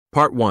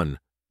Part 1.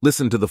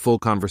 Listen to the full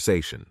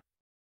conversation.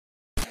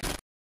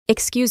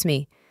 Excuse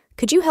me,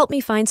 could you help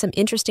me find some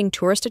interesting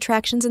tourist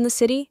attractions in the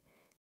city?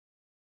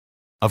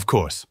 Of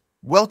course.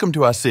 Welcome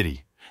to our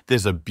city.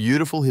 There's a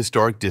beautiful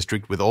historic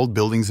district with old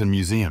buildings and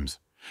museums.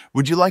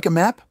 Would you like a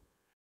map?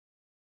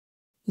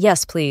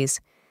 Yes, please.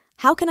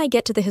 How can I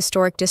get to the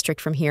historic district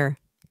from here?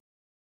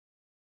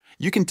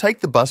 You can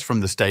take the bus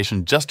from the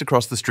station just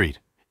across the street.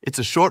 It's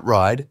a short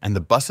ride and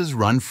the buses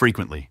run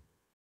frequently.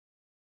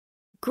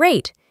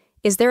 Great!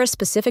 Is there a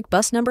specific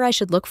bus number I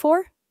should look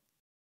for?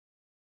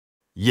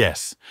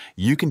 Yes,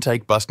 you can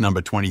take bus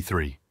number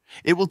 23.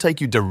 It will take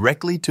you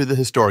directly to the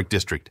historic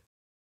district.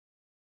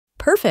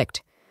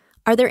 Perfect!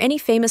 Are there any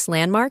famous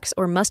landmarks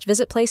or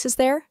must-visit places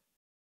there?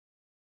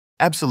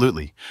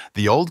 Absolutely.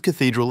 The old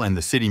cathedral and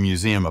the city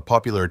museum are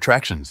popular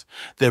attractions.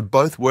 They're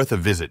both worth a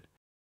visit.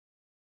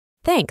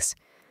 Thanks.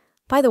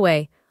 By the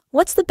way,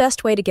 what's the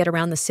best way to get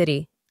around the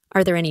city?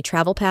 Are there any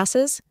travel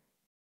passes?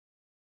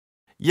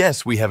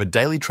 Yes, we have a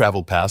daily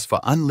travel pass for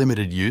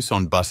unlimited use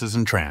on buses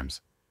and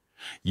trams.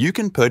 You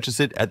can purchase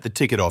it at the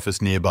ticket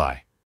office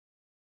nearby.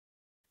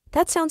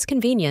 That sounds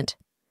convenient.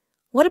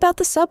 What about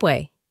the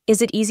subway?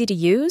 Is it easy to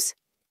use?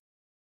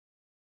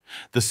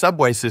 The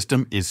subway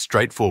system is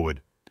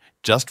straightforward.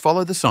 Just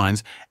follow the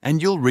signs and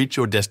you'll reach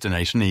your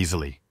destination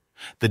easily.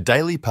 The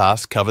daily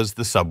pass covers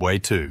the subway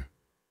too.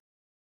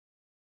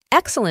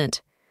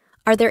 Excellent!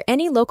 Are there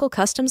any local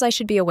customs I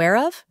should be aware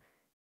of?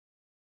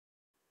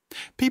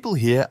 People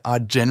here are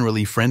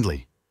generally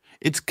friendly.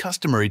 It's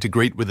customary to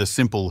greet with a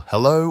simple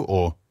hello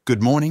or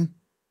good morning.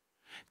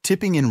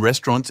 Tipping in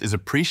restaurants is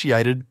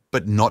appreciated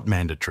but not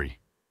mandatory.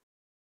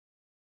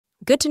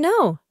 Good to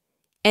know.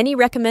 Any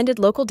recommended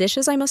local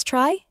dishes I must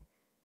try?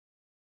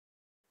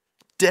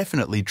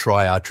 Definitely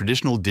try our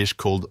traditional dish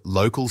called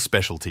local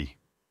specialty.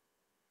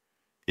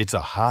 It's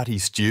a hearty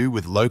stew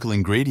with local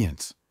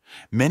ingredients.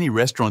 Many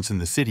restaurants in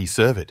the city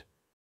serve it.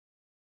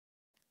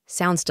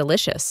 Sounds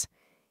delicious.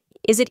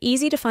 Is it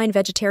easy to find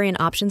vegetarian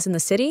options in the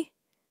city?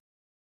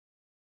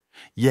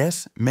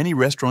 Yes, many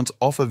restaurants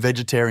offer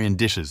vegetarian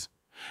dishes.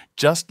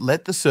 Just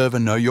let the server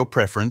know your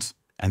preference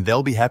and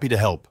they'll be happy to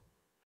help.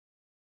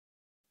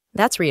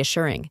 That's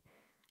reassuring.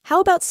 How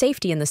about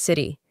safety in the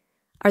city?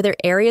 Are there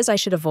areas I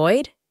should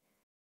avoid?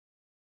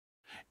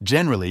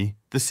 Generally,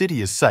 the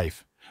city is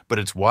safe, but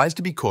it's wise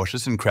to be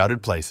cautious in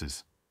crowded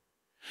places.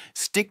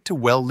 Stick to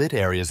well-lit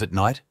areas at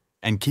night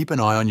and keep an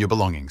eye on your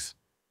belongings.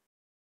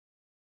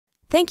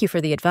 Thank you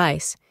for the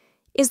advice.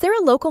 Is there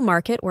a local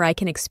market where I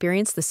can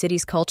experience the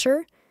city's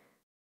culture?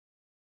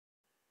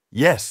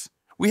 Yes,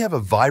 we have a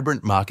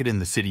vibrant market in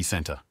the city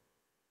centre.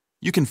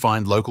 You can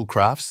find local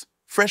crafts,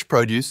 fresh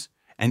produce,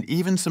 and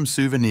even some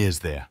souvenirs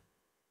there.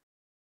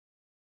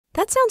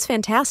 That sounds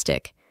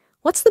fantastic.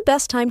 What's the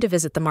best time to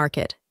visit the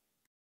market?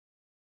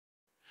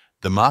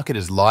 The market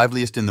is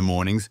liveliest in the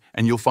mornings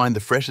and you'll find the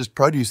freshest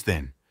produce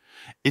then.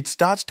 It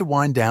starts to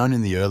wind down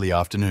in the early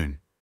afternoon.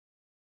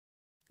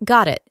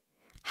 Got it.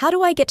 How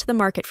do I get to the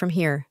market from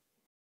here?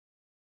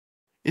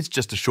 It's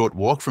just a short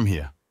walk from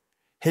here.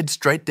 Head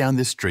straight down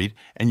this street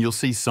and you'll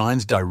see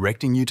signs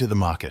directing you to the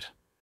market.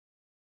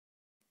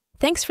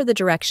 Thanks for the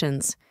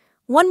directions.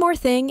 One more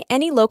thing,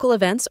 any local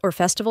events or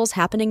festivals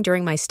happening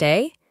during my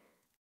stay?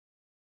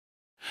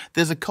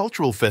 There's a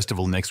cultural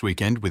festival next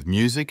weekend with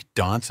music,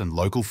 dance and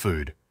local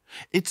food.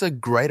 It's a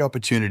great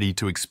opportunity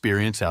to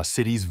experience our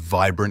city's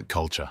vibrant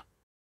culture.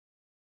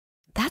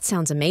 That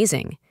sounds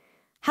amazing.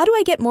 How do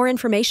I get more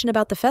information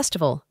about the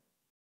festival?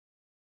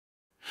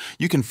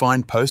 You can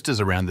find posters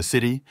around the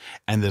city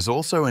and there's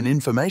also an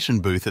information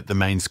booth at the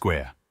main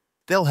square.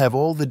 They'll have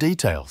all the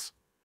details.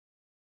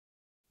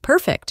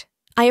 Perfect.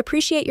 I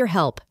appreciate your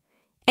help.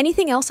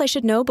 Anything else I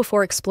should know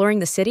before exploring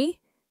the city?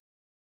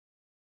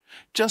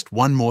 Just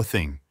one more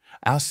thing.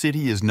 Our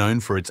city is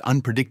known for its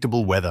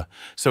unpredictable weather,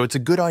 so it's a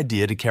good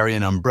idea to carry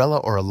an umbrella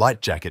or a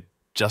light jacket,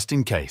 just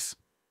in case.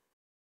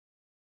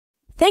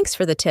 Thanks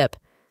for the tip.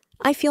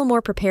 I feel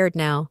more prepared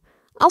now.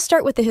 I'll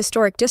start with the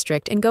historic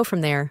district and go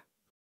from there.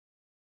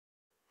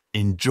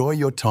 Enjoy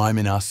your time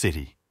in our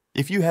city.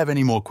 If you have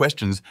any more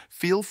questions,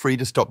 feel free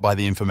to stop by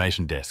the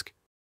information desk.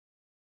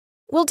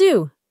 Will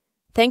do.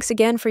 Thanks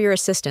again for your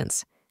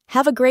assistance.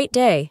 Have a great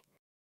day.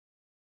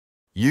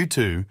 You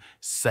too.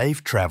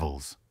 Safe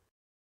travels.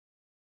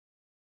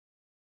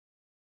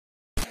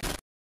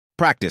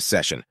 Practice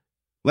session.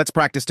 Let's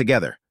practice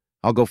together.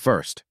 I'll go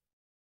first.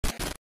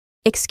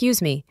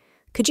 Excuse me,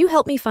 could you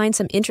help me find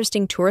some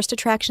interesting tourist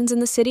attractions in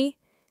the city?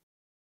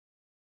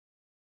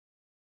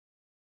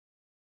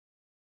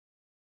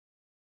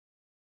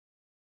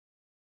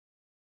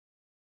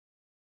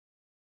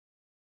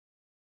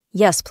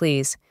 Yes,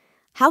 please.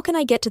 How can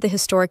I get to the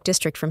historic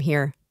district from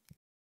here?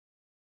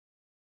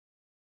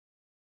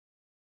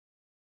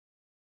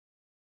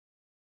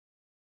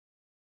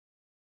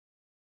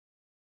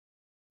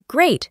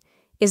 Great!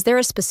 Is there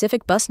a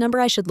specific bus number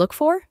I should look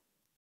for?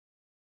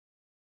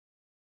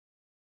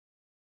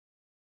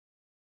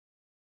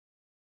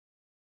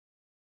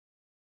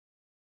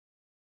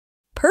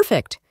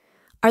 Perfect!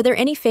 Are there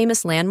any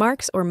famous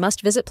landmarks or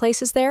must-visit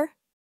places there?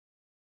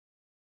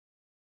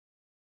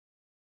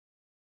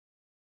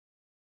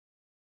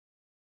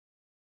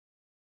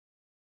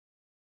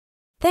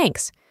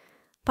 Thanks.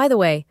 By the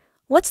way,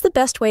 what's the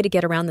best way to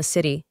get around the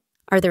city?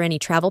 Are there any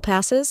travel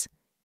passes?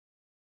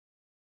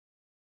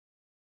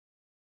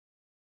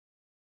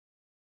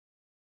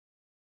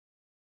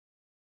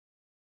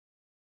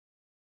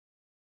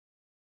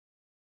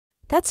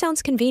 That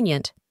sounds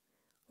convenient.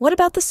 What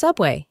about the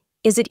subway?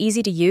 Is it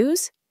easy to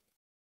use?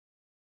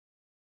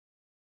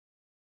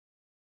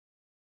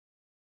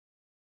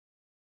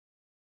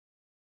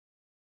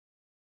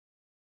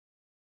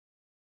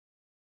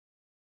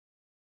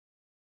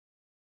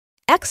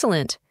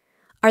 Excellent.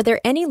 Are there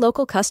any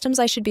local customs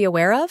I should be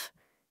aware of?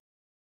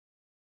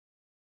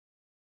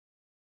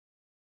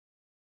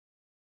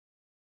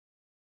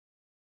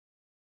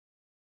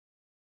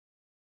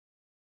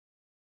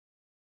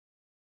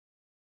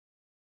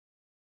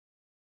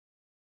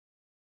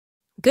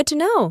 Good to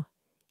know.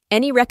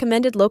 Any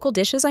recommended local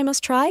dishes I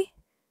must try?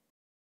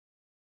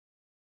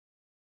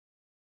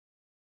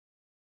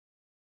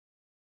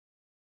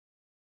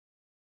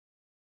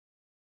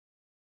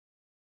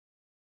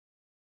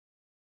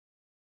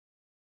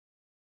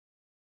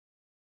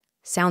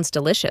 Sounds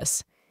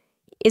delicious.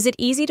 Is it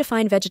easy to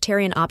find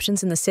vegetarian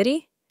options in the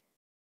city?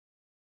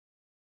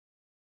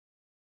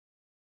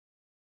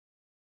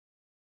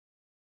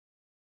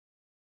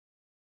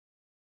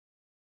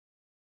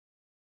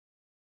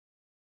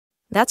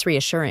 That's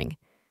reassuring.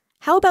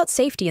 How about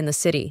safety in the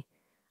city?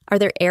 Are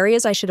there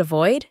areas I should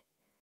avoid?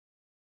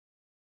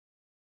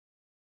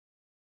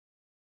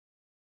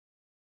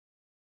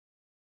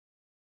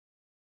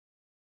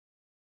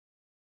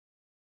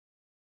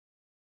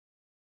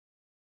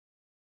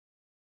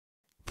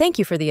 Thank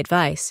you for the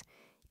advice.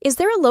 Is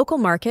there a local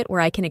market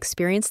where I can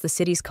experience the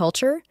city's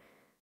culture?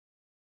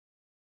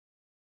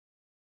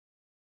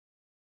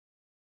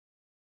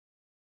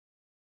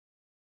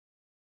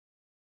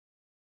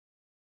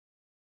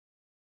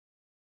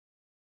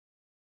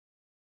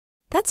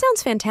 That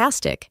sounds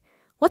fantastic.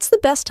 What's the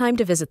best time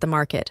to visit the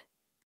market?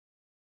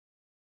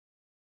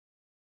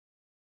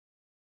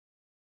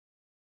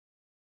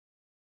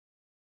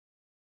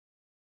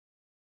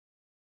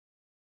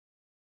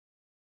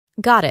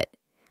 Got it.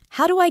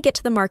 How do I get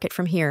to the market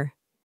from here?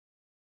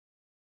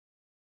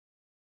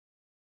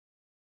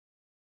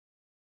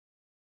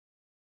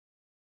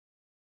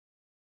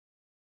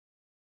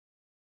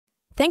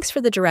 Thanks for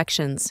the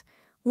directions.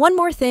 One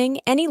more thing,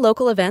 any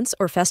local events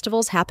or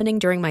festivals happening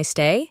during my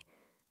stay?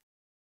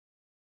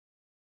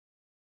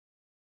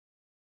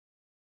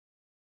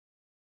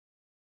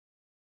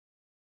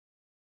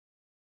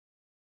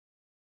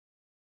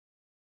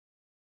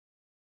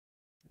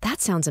 That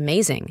sounds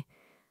amazing.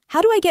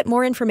 How do I get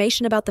more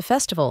information about the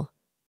festival?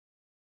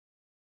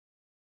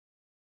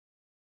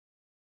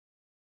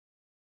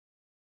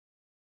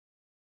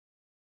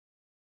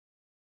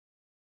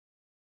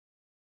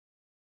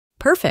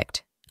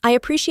 Perfect. I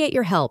appreciate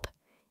your help.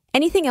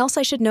 Anything else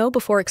I should know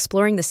before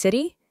exploring the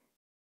city?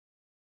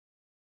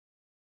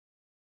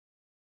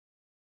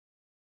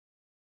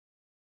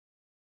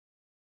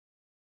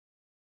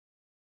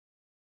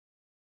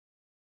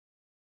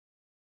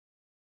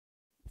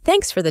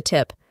 Thanks for the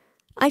tip.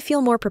 I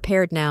feel more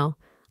prepared now.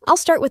 I'll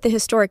start with the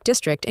historic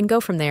district and go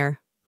from there.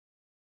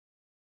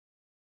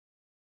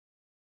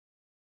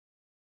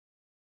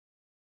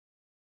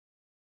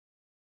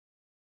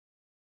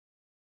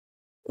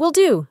 Will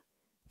do.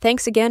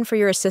 Thanks again for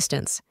your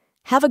assistance.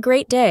 Have a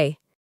great day.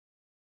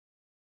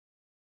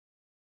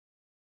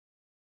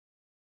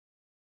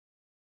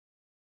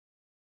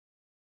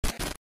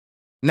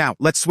 Now,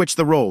 let's switch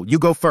the role. You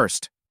go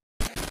first.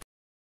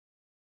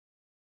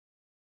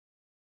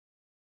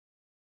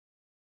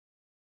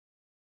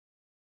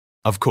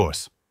 Of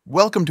course.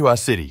 Welcome to our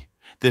city.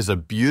 There's a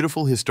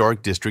beautiful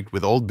historic district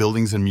with old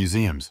buildings and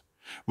museums.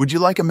 Would you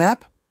like a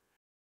map?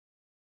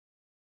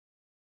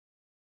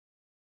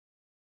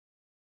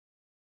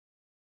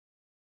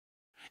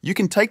 You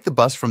can take the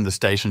bus from the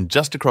station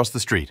just across the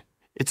street.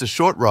 It's a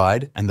short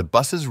ride and the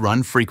buses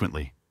run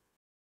frequently.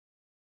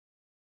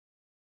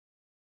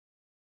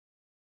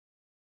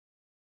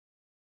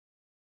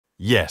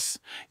 Yes,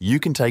 you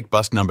can take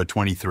bus number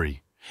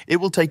 23. It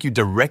will take you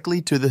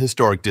directly to the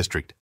historic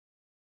district.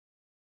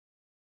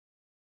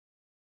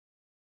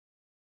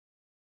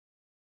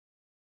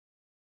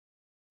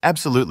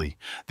 Absolutely.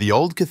 The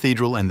old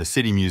cathedral and the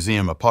city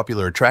museum are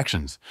popular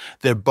attractions.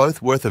 They're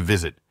both worth a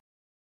visit.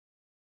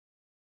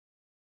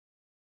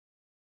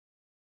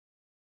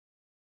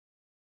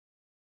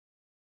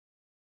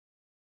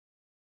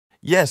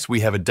 Yes, we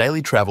have a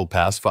daily travel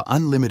pass for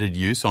unlimited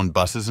use on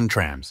buses and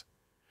trams.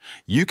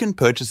 You can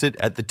purchase it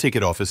at the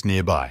ticket office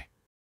nearby.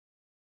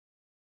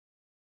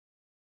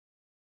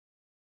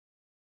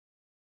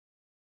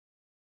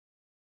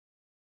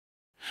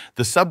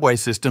 The subway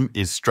system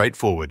is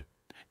straightforward.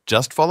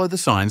 Just follow the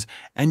signs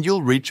and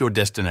you'll reach your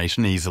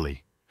destination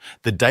easily.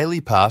 The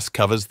daily pass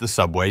covers the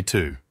subway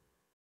too.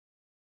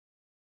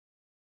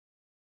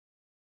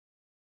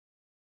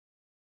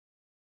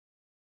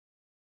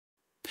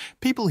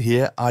 People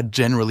here are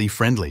generally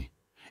friendly.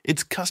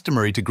 It's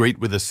customary to greet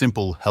with a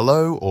simple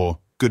hello or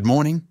good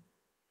morning.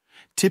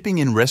 Tipping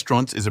in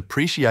restaurants is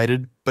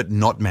appreciated but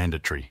not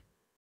mandatory.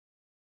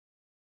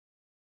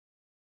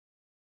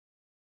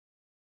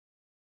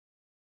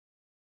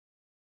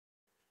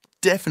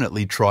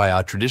 definitely try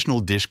our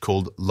traditional dish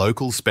called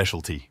local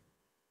specialty.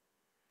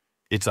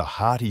 It's a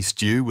hearty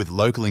stew with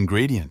local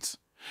ingredients.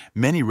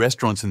 Many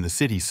restaurants in the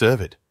city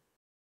serve it.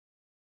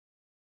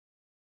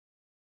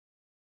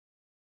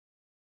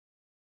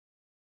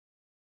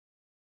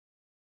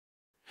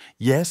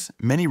 Yes,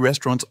 many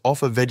restaurants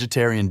offer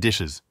vegetarian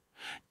dishes.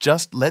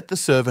 Just let the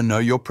server know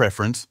your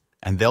preference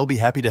and they'll be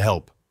happy to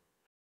help.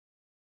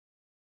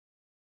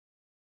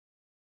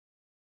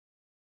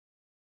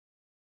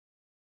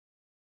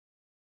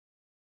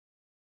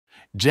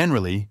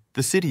 Generally,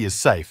 the city is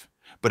safe,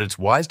 but it's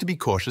wise to be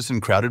cautious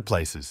in crowded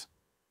places.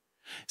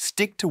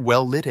 Stick to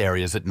well-lit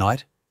areas at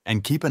night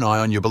and keep an eye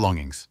on your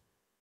belongings.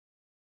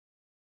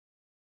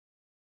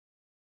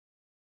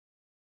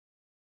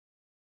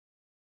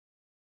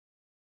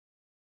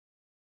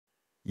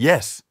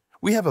 Yes,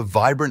 we have a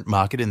vibrant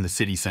market in the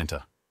city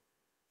centre.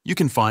 You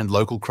can find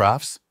local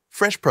crafts,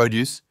 fresh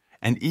produce,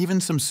 and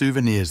even some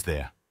souvenirs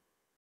there.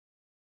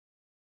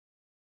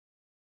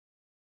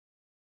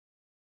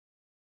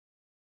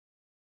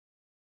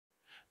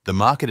 The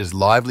market is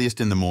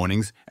liveliest in the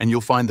mornings and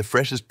you'll find the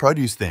freshest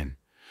produce then.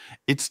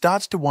 It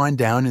starts to wind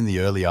down in the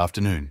early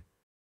afternoon.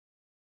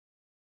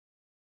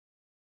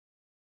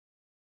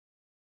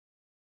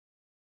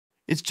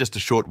 It's just a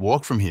short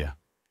walk from here.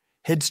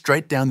 Head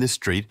straight down this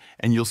street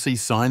and you'll see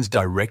signs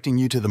directing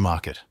you to the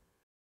market.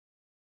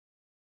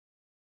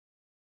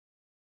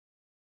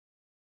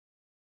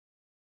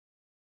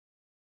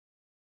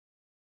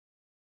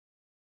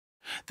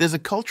 There's a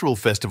cultural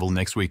festival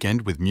next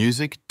weekend with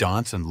music,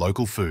 dance and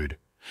local food.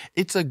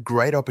 It's a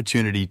great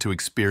opportunity to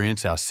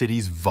experience our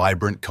city's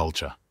vibrant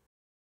culture.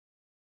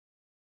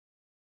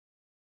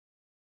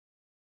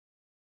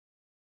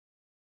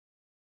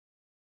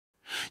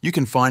 You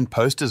can find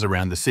posters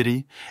around the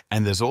city,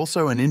 and there's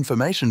also an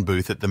information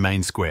booth at the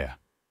main square.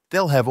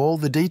 They'll have all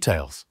the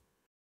details.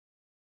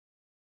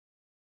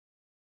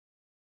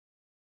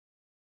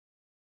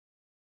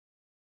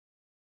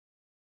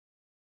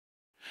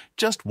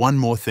 Just one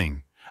more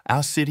thing.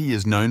 Our city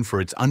is known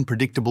for its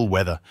unpredictable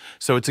weather,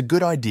 so it's a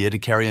good idea to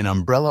carry an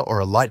umbrella or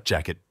a light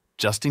jacket,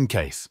 just in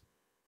case.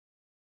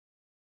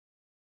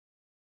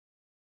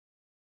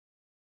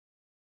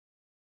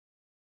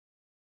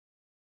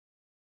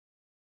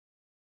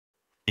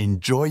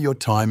 Enjoy your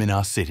time in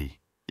our city.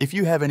 If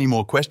you have any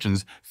more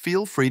questions,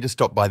 feel free to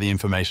stop by the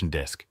information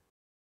desk.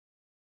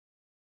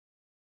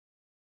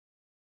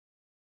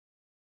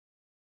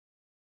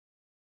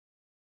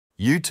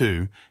 You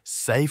too,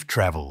 safe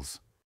travels.